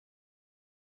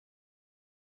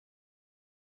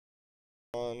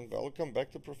Welcome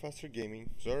back to Professor Gaming.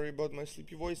 Sorry about my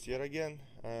sleepy voice yet again.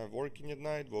 Working at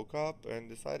night, woke up and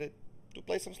decided to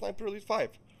play some Sniper Elite 5.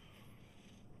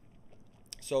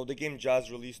 So the game just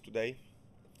released today,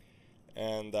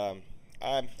 and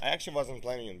I actually wasn't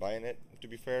planning on buying it, to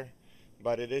be fair,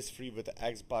 but it is free with the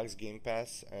Xbox Game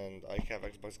Pass, and I have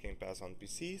Xbox Game Pass on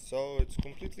PC, so it's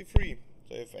completely free.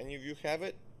 So if any of you have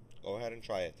it, go ahead and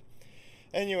try it.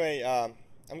 Anyway,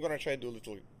 I'm gonna try to do a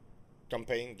little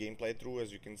campaign gameplay through.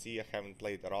 As you can see, I haven't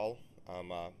played at all.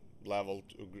 I'm level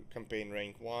 2 campaign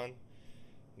rank 1.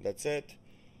 That's it.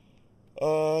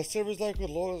 Servers like with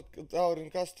load out and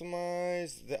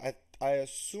customized. I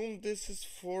assume this is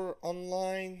for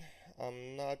online.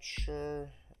 I'm not sure.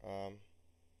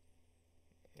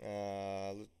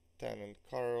 Lieutenant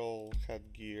Carl,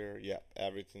 headgear. Yeah,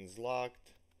 everything's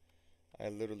locked. I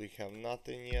literally have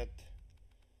nothing yet.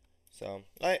 So,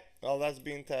 alright, well, that's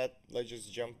being said, let's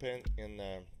just jump in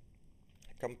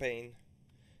campaign,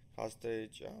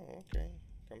 hostage, oh, okay,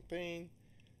 campaign,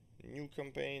 new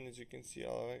campaign. As you can see,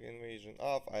 invasion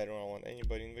off. I don't want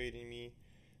anybody invading me.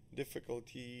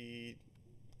 Difficulty,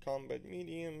 combat,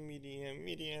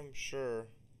 medium, sure.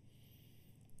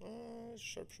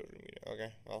 Sharpshooter, medium,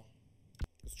 okay, well,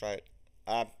 let's try it.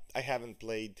 I haven't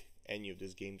played any of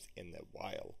these games in a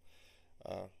while.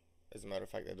 As a matter of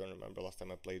fact, I don't remember last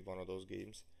time I played one of those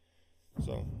games.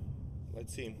 So,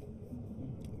 let's see.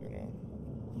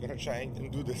 I'm gonna try and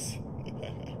do this.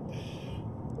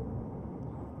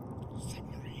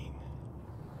 Submarine.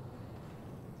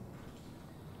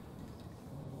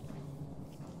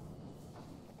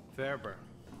 Fairburn.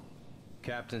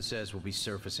 Captain says we'll be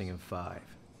surfacing in 5.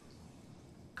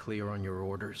 Clear on your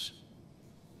orders?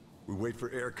 We wait for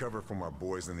air cover from our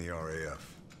boys in the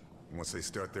RAF. Once they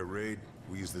start their raid,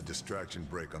 we use the distraction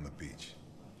break on the beach.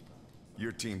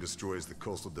 Your team destroys the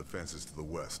coastal defenses to the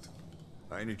west.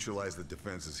 I neutralize the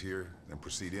defenses here, and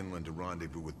proceed inland to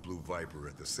rendezvous with Blue Viper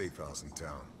at the safe house in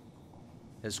town.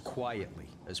 As quietly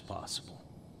as possible.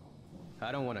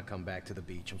 I don't want to come back to the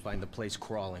beach and find the place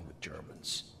crawling with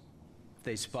Germans. If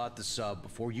they spot the sub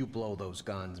before you blow those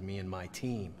guns, me and my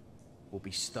team will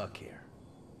be stuck here.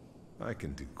 I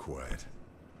can do quiet.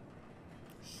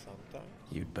 Sometimes.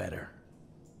 You'd better.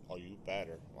 Oh, you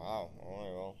better. Wow.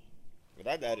 Alright, well. With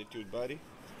that attitude, buddy,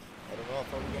 I don't know how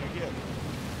far we're gonna get.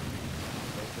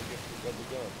 Don't forget who got the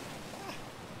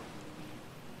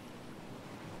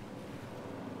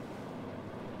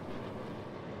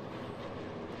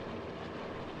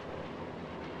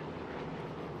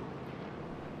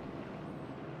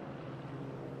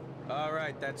gun. All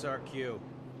right, that's our cue.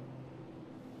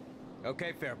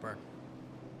 Okay, Fairburn.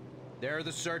 There are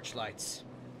the searchlights.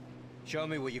 Show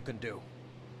me what you can do.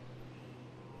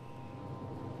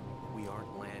 We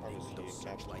aren't landing with those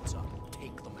searchlights up.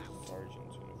 Take them out.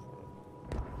 Sergeant's uniform.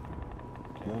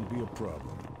 Won't be a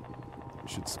problem. We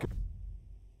should scout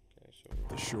Okay, so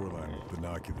the shoreline with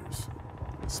binoculars.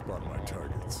 Spot my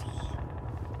targets.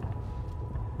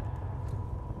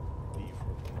 D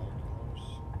for binoculars.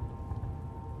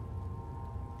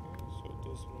 Okay, so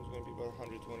this one's gonna be about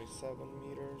 127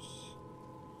 meters.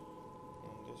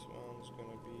 And this one's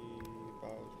gonna be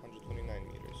about 129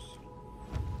 meters.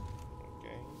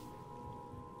 Okay.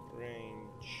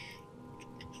 Range.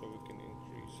 So we can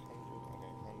increase 100.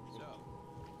 Okay, 100. So,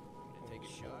 gonna take a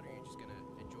shot, or you're just gonna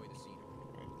enjoy the scenery?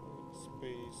 Right,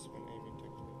 space when aiming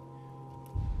technically.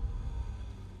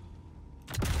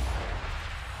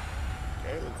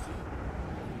 Okay, let's see.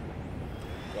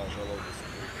 Gosh, I love this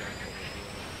security camera.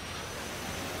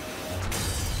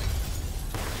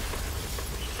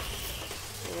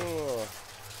 Oh,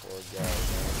 poor guy,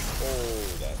 man. Oh,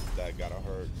 that gotta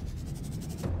hurt.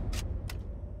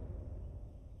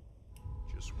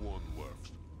 Just one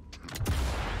left.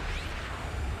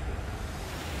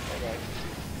 Okay.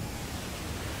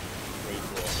 Pretty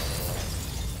cool.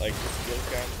 Like the skill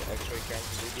cam, the X-ray cam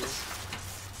they do.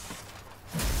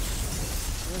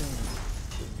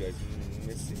 This guy's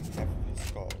missing half of his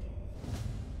skull.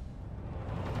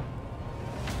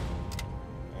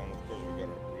 And of course we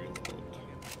gotta reload.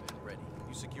 Ready.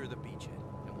 You secure the beachhead,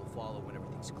 and we'll follow when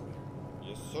everything's clear.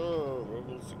 Yes, sir. We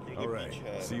will secure the All right.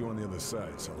 beachhead. See you on the other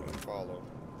side, Sullivan. Follow.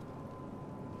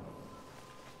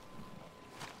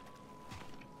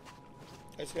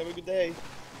 Guys, have a good day.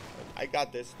 I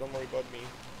got this. Don't worry about me.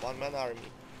 One-man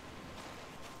army.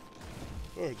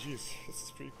 Oh, jeez. This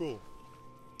is pretty cool.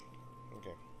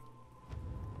 Okay.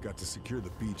 Got to secure the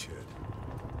beachhead.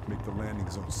 Make the landing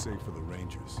zone safe for the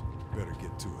Rangers. Better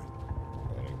get to it.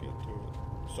 Better get to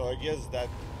it. So I guess that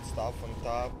stuff on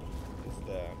top is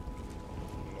the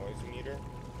noise meter.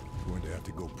 Going to have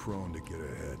to go prone to get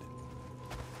ahead.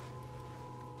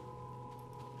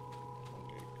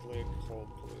 click, hold,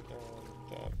 click down,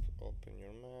 tap, open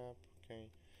your map.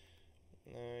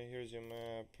 Okay. Here's your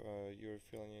map. You're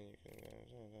filling in. You can.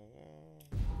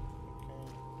 Okay.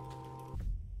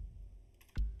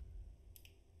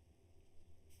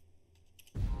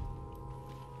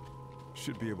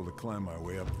 Should be able to climb my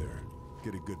way up there.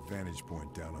 Get a good vantage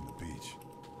point down on the beach.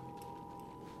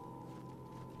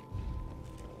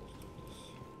 Let's do this.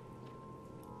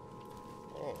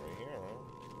 Oh, right here,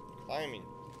 huh? Climbing.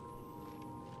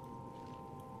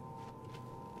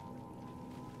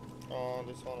 Oh,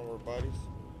 this one of our buddies.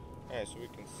 Alright, so we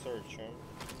can search him.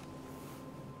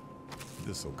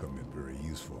 This'll come in very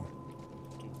useful.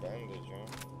 To bandage, huh?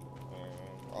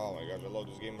 Oh my gosh, I love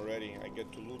this game already. I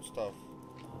get to loot stuff.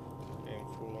 Game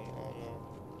full on ammo.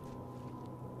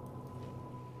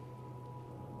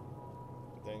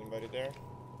 Is there anybody there?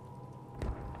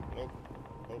 Nope.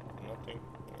 Nope, nothing.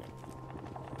 Yeah.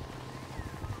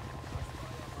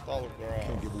 Tall grass.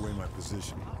 Can't give away my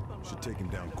position. Should take him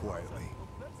down quietly.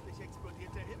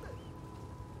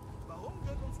 Warum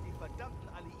gönnen uns die verdammten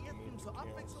Alliierten zur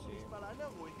Abwechslung nicht mal eine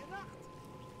ruhige Nacht?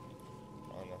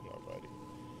 Oh, no, nobody.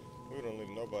 We don't leave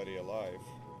nobody alive.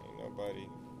 Ain't nobody.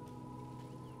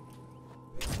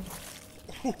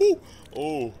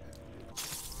 Oh!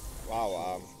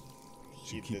 Wow,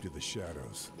 Should keep to the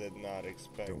shadows. did not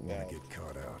expect Don't that. want to get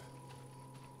caught out.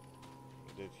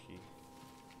 Did he?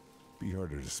 Be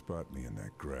harder to spot me in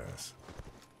that grass.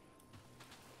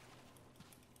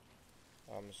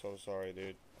 I'm so sorry,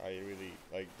 dude. I really,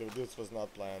 like, this was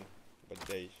not planned. But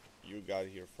you got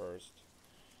here first.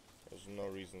 There's no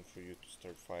reason for you to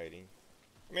start fighting.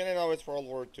 I mean, I know it's World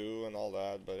War II and all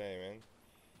that, but hey, man.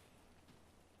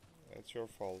 It's your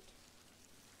fault.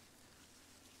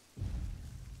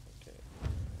 Okay.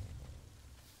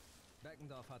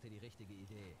 Beckendorf hatte die richtige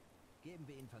Idee. Geben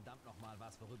wir ihnen verdammt nochmal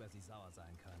was, worüber sie sauer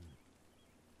sein können.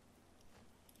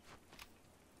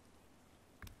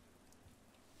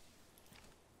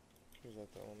 Is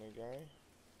that the only guy?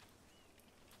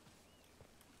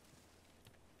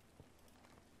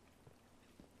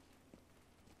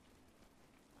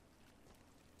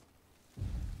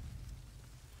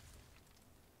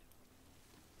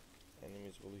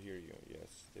 Enemies will hear you.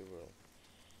 Yes, they will.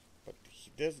 But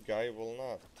this guy will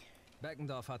not.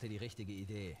 Beckendorf hatte die richtige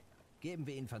Idee. Geben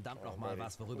wir ihnen verdammt nochmal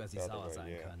was, worüber sie sauer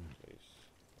sein können. Please.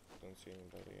 Don't see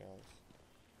anybody else.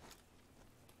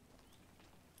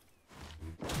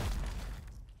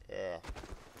 Yeah.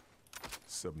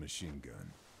 Submachine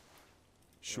gun.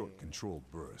 Short controlled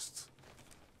bursts.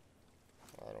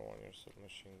 I don't want your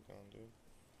submachine gun, dude.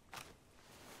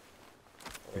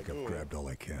 I think I've grabbed all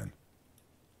I can.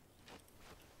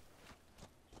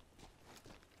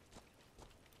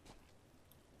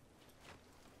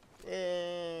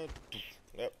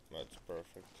 Yep, that's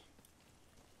perfect.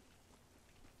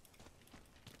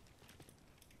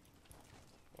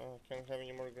 Well, I can't have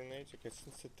any more grenades. Okay,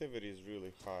 sensitivity is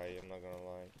really high, I'm not gonna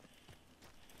lie.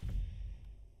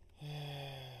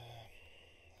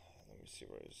 Let me see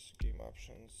where is game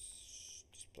options,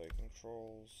 display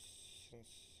controls,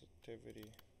 sensitivity.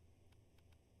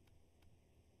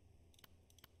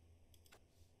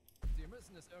 Sie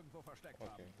müssen es irgendwo versteckt Okay,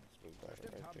 haben. this was better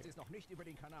Bestimmt right haben sie there. es noch nicht über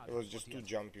den Kanal It was just too transportiert.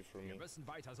 jumpy for me. Wir müssen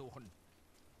weitersuchen.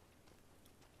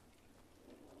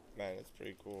 Man, it's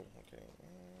pretty cool. Okay.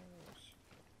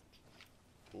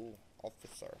 Ooh,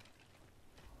 officer.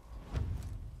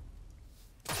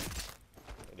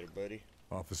 Hey there, buddy.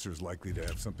 Officer's likely to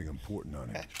have something important on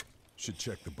him. Should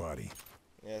check the body.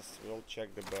 Yes, we'll check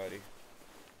the body.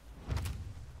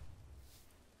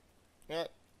 Yeah,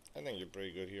 I think you're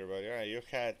pretty good here, buddy. Alright, your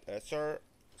hat.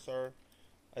 Sir,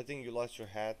 I think you lost your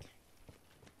hat.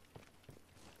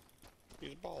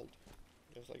 He's bald,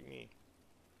 just like me.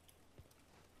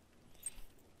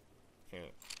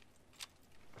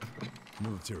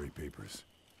 Military papers.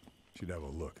 Should have a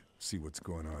look. See what's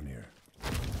going on here.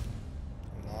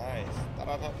 Nice.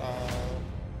 Ta-da-ta-ta.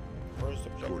 First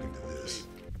objective According to this,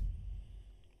 complete.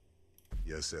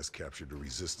 the SS captured a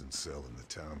resistance cell in the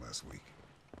town last week.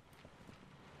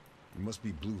 It must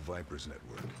be Blue Viper's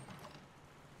network.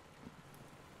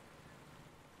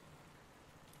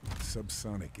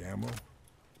 Subsonic ammo?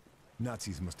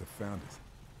 Nazis must have found it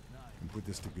and put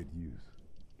this to good use.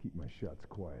 Keep my shots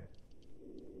quiet.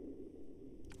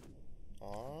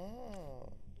 Ah,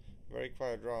 very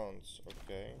quiet rounds.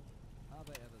 Okay.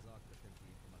 Aber er besorgt bestimmt die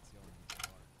Informationen, die sie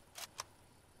wollen.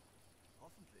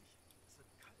 Hoffentlich. Es wird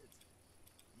kalt.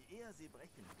 Je eher sie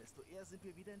brechen, desto eher sind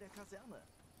wir wieder in der Kaserne.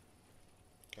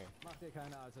 Okay. Mach dir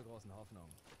keine allzu großen Hoffnungen.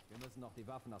 Wir müssen noch die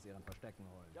Waffen aus ihren Verstecken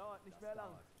holen. Dauert nicht Das mehr lang.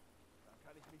 dauert. Dann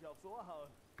kann ich mich aufs Ohr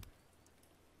hauen.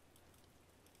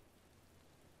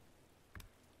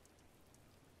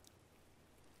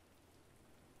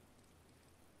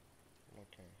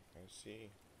 see.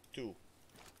 2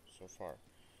 so far.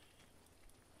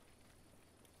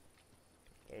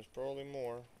 There's probably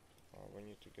more. Oh, we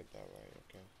need to get that way,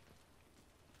 okay.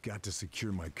 Got to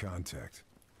secure my contact.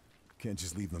 Can't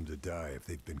just leave them to die if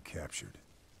they've been captured.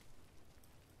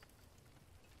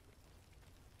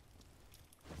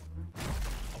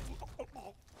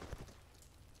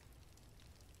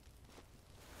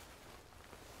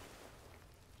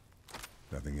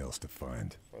 Nothing else to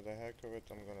find. For the heck of it,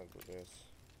 I'm gonna do this.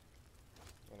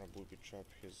 I'm gonna booby trap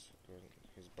his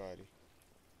body.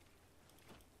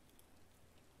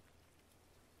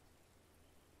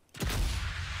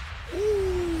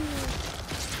 Ooh.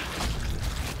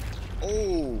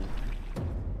 Oh,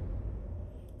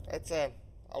 that's a.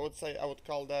 I would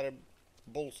call that a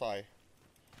bullseye,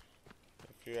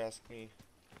 if you ask me.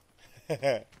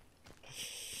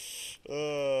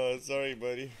 Sorry,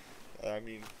 buddy. I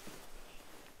mean,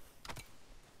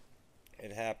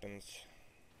 it happens.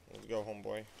 Let's go,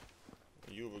 homeboy.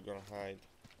 You were gonna hide.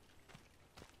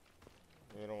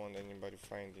 We don't want anybody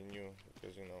finding you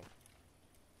because you know.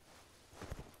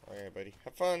 Okay, buddy.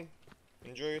 Have fun.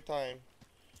 Enjoy your time.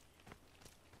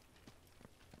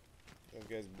 This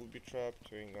guy's booby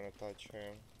trapped. We ain't gonna touch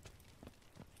him.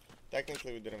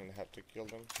 Technically, we didn't even have to kill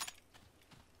them.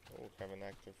 Oh, have an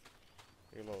active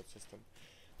reload system.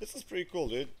 This is pretty cool,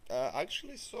 dude.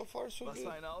 Actually, so far, so Was good.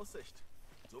 für eine Aussicht.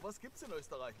 Sowas gibt's in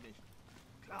Österreich nicht.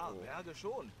 Klar, Berge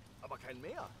schon, aber kein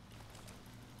Meer.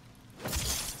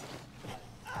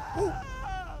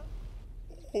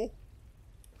 Oh.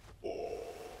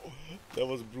 That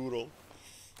was brutal.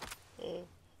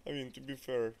 I mean, to be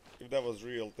fair, if that was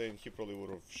real, then he probably would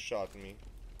have shot me.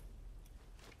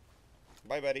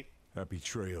 Bye, buddy. Happy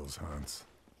trails, Hans.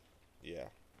 Yeah,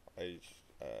 I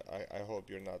hope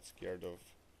you're not scared of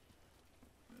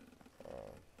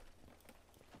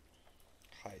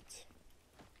heights.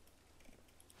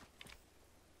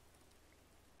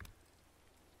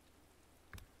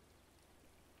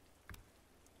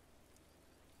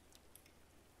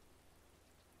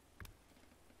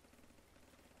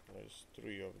 There's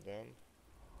 3 of them.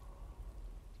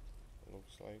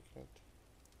 Looks like it.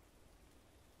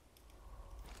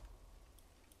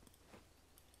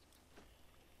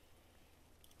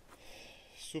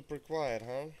 Super quiet,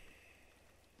 huh?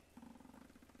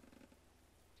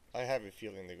 I have a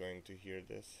feeling they're going to hear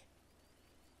this.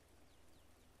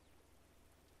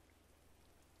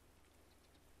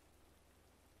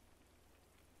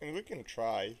 And we can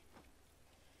try.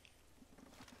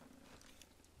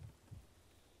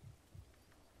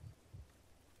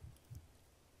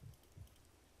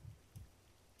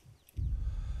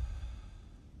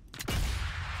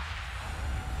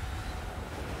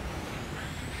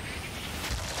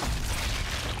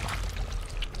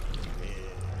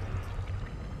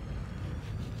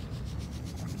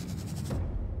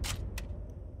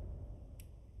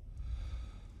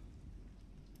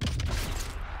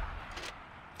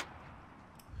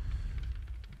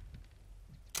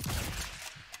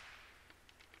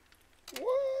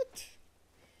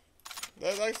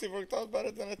 That actually worked out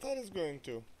better than I thought it was going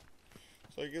to.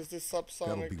 So I guess this That'll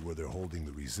subsonic be where they're holding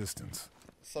the resistance.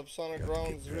 subsonic Got to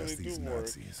rounds get really past do these work.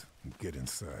 Nazis and get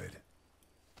inside.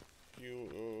 You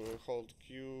hold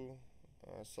Q,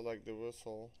 select the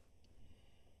whistle.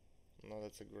 No,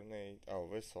 that's a grenade. Oh,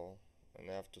 whistle. And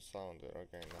I have to sound it.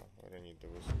 Okay, no, I don't need the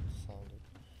whistle to sound it.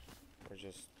 We're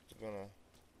just gonna...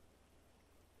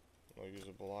 No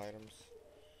usable items.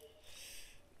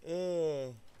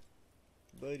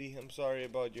 Buddy, I'm sorry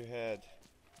about your head.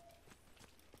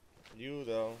 You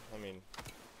though, I mean,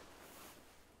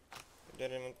 I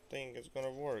didn't even think it's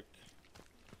gonna work.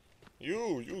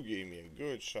 You gave me a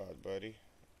good shot, buddy.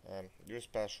 You're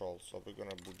special, so we're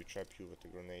gonna booby trap you with a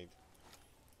grenade.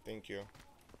 Thank you.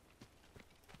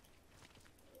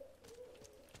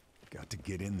 Got to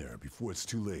get in there before it's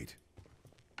too late.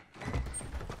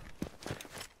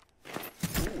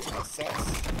 Ooh,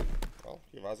 SS. Well,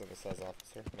 he was an SS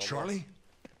officer. No Charlie? more.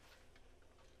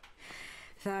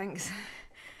 Thanks.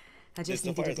 I This just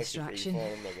needed a fire's actually pretty distraction.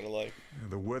 fun, I'm not gonna lie.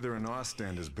 The weather in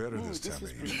Ostend is better Ooh, this this time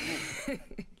was of pretty year.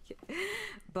 cool.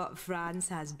 But France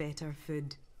has better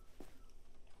food.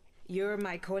 You're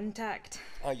my contact.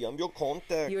 I am your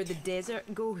contact. You're the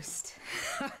desert ghost.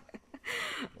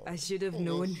 I should have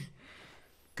known.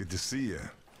 Good to see you,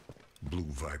 Blue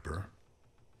Viper.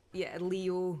 Yeah,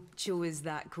 Leo chose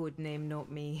that code name, not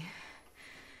me.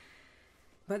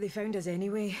 But they found us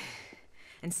anyway,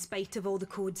 in spite of all the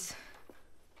codes.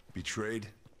 Betrayed?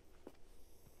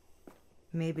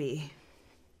 Maybe.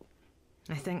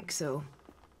 I think so.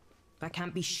 I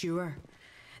can't be sure.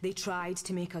 They tried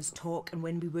to make us talk, and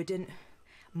when we wouldn't,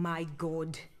 my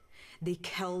God, They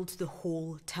killed the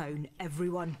whole town,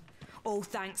 everyone. All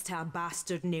thanks to a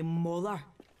bastard named Muller.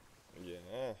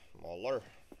 Yeah, Muller.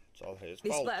 It's all his They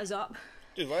fault. split us up.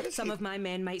 Dude, why does Some he... of my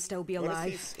men might still be why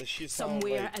does alive. she sound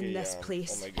Somewhere like in a, this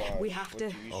place. Oh my gosh, We have to.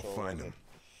 what TV I'll show find was him.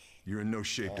 You're in no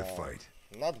shape to fight.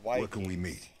 it? Not Vikings. Where can we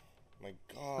meet? My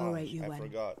gosh, All right, you I win.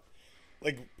 forgot.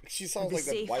 Like, she sounds The like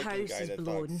that safe Viking house guy is that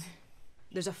blown. talks.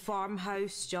 There's a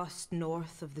farmhouse just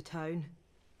north of the town.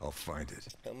 I'll find it.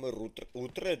 I'm a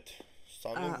Utrecht.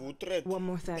 Son of Utrecht. One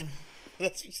more thing.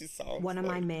 That's what she sounds One of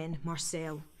my like. men,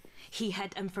 Marcel, he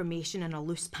hid information in a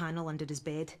loose panel under his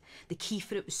bed. The key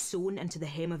for it was sewn into the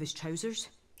hem of his trousers.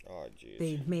 Oh, jeez.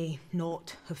 They may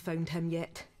not have found him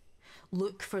yet.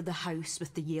 Look for the house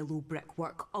with the yellow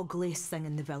brickwork. Ugliest thing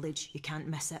in the village. You can't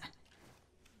miss it.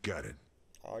 Got it.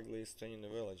 Ugliest thing in the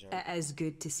village, huh? It is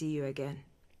good to see you again.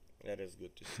 That is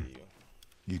good to see you.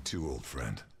 You too, old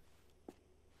friend.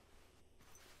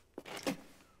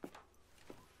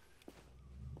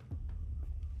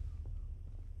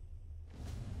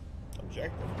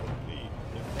 Objective complete.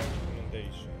 Different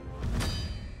recommendation.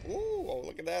 Ooh, oh,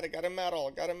 look at that. I got a medal.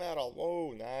 I got a medal.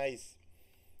 Whoa, nice.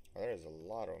 Oh, there's a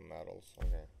lot of medals.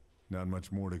 Okay. Not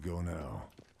much more to go now.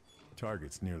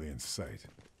 Target's nearly in sight.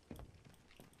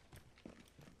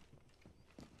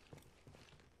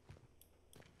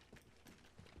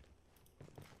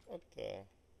 What the?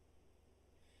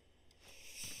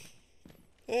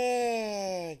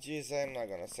 Ah, jeez, I'm not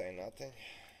gonna say nothing.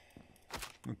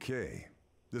 Okay,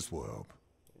 this will help.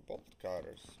 Bolt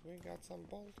cutters. We got some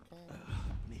bolt cutters.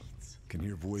 Nichts. Can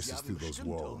hear Sie voices haben through those bestimmt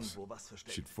walls. irgendwo was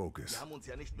versteckt. Should focus. Wir haben uns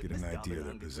ja nicht mit Get an idea of their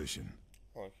Mistgabeln position.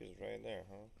 Oh, he's right there,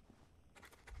 huh?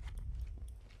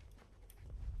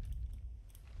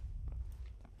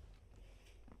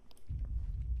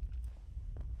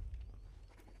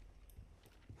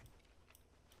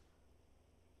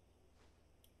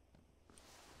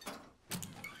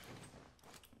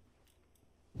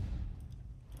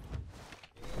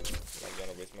 Not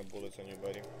gonna waste my bullets on you,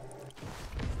 buddy.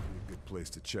 A good place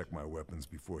to check my weapons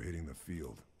before hitting the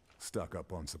field. Stock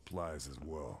up on supplies as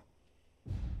well.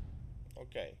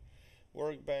 Okay.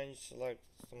 Workbench, select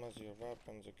customize your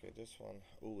weapons. Okay, this one.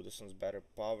 Ooh, this one's better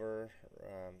power.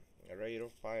 Rate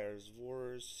of fire is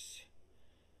worse.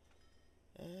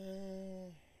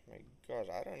 My gosh,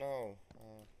 I don't know.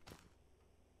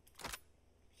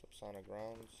 Subsonic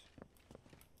rounds.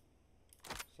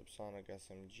 Subsonic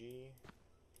SMG.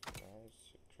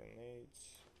 Nice.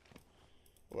 Grenades.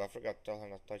 Oh, I forgot to tell her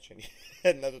not to touch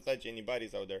any not to touch any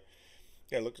bodies out there.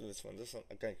 Yeah, look at this one. This one,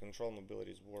 okay, control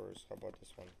mobility is worse. How about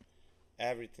this one?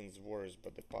 Everything's worse,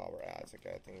 but the power adds. Okay,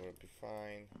 I think we'll be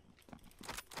fine.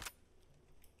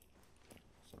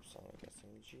 Subsonic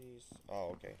SMGs.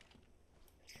 Oh, okay.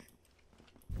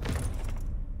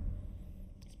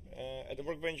 At the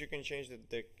workbench, you can change the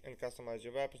deck and customize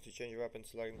your weapons. To change your weapon,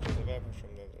 select and choose the weapon from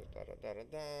the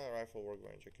rifle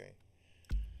workbench. Okay.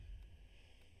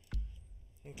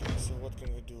 Okay, so what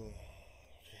can we do?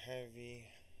 Heavy.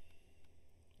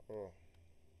 Oh.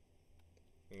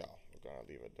 No, we're gonna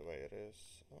leave it the way it is.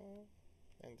 Oh,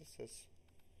 and this is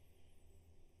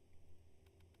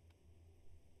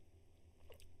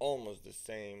almost the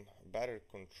same. Better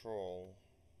control.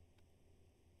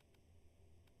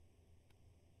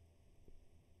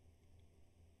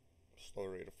 Slow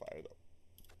rate of fire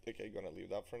though. Okay, gonna leave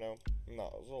that for now.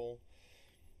 Nozzle.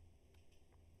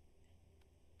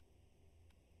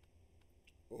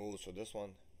 Oh, so this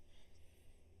one.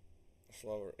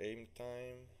 Slower aim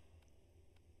time.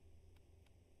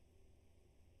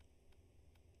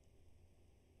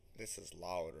 This is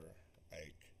louder,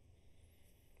 like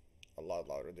a lot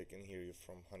louder. They can hear you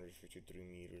from 153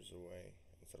 meters away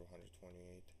instead of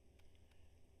 128.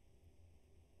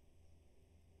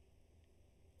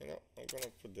 You know, I'm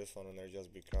gonna put this one in there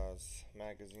just because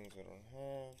magazines we don't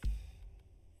have.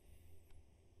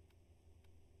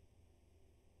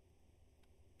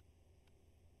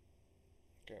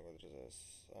 Okay, what is this?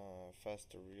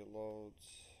 Faster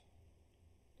reloads.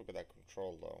 Look at that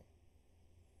control though.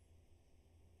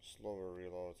 Slower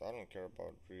reloads. I don't care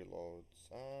about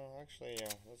reloads. Actually,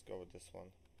 yeah, let's go with this one.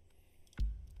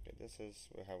 Okay, this is,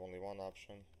 we have only one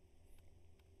option.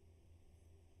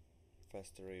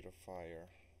 Faster rate of fire.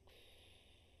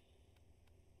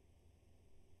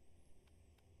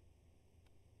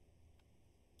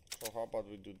 So how about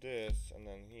we do this, and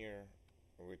then here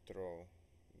we throw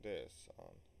this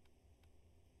on.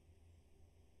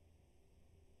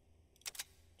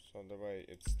 So the way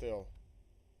it's still,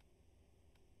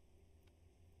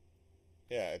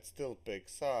 yeah, it still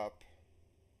picks up.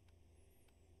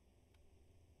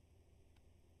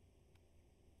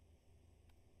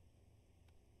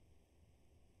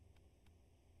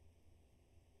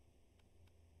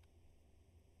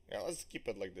 let's keep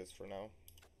it like this for now.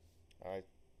 I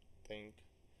think.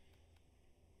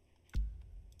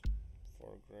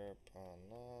 Foregrip. Oh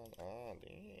no. Oh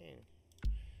dang.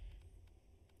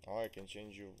 Oh, I can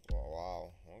change you. Oh, wow.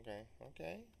 Okay.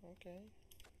 Okay. Okay.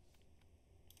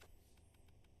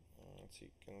 Let's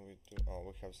see. Can we do? Oh,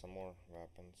 we have some more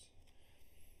weapons.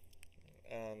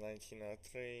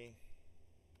 1903.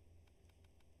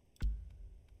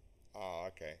 Oh,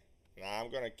 okay. Now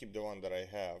I'm gonna keep the one that I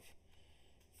have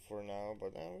for now,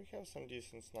 but we have some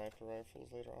decent sniper rifles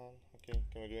later on. Okay,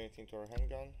 can we do anything to our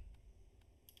handgun?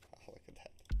 Oh, look at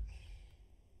that.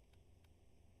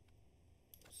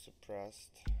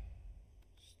 Suppressed.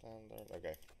 Standard.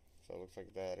 Okay, so it looks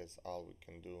like that is all we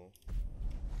can do.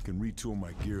 Can retool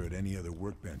my gear at any other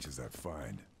workbenches I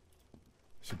find.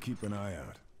 Should keep an eye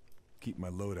out. Keep my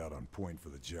loadout on point for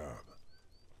the job.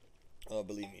 Oh,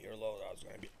 believe me, your loadout's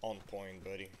gonna be on point,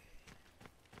 buddy.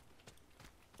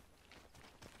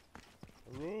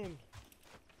 Run.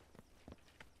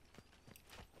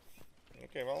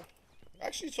 Okay, well,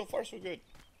 actually, so far so good.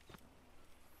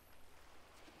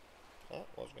 Oh,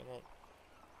 what's going on?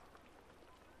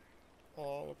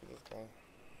 Oh, look at this guy.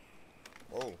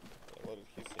 Whoa, what did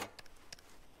he say?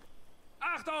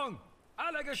 Achtung!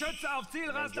 Alle Geschütze auf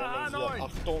Zielraster Germans H9!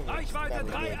 love Achtung, Reichweite never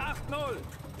good. 380!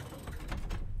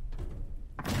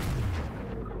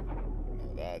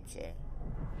 Now that's a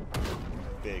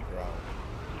big round.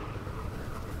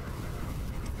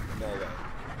 No way.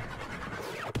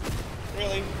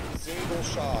 Really? Single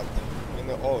shot in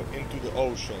the into the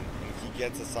ocean, and he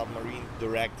gets a submarine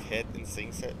direct hit and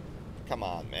sinks it? Come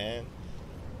on, man.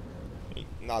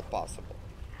 Not possible.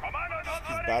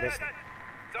 He's better.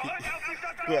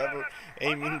 Whoever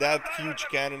aiming that huge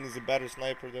cannon is a better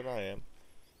sniper than I am,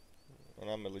 and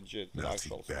I'm a legit Nazi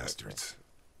actual bastards. sniper.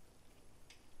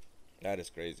 That is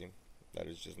crazy. That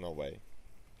is just no way.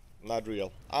 Not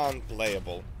real.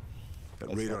 Unplayable. That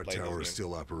Let's radar not play this tower is game.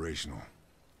 still operational.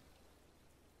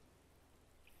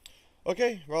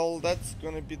 Okay, well, that's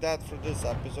gonna be that for this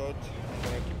episode. I'm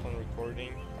gonna keep on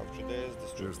recording after this.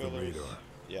 There's the pillars. radar.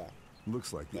 Yeah,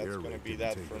 Looks like the that's air gonna raid be didn't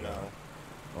that take for it now. out.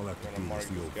 I'll have I'm to gonna do mark this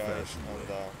the these guys, old-fashioned and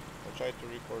way. I'll try to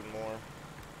record more.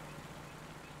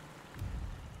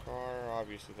 Car,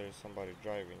 obviously there's somebody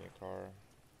driving a car.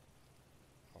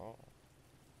 Oh.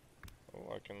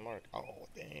 Oh, I can mark. Oh,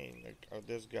 dang. Like,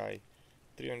 this guy,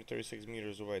 336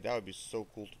 meters away. That would be so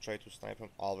cool to try to snipe him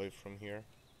all the way from here.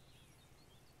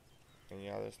 Any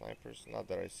other snipers? Not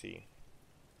that I see.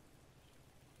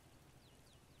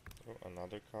 Oh,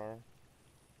 another car.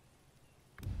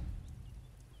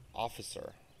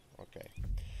 Officer. Okay.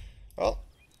 Well,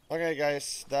 okay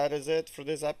guys, that is it for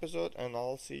this episode, and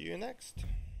I'll see you next.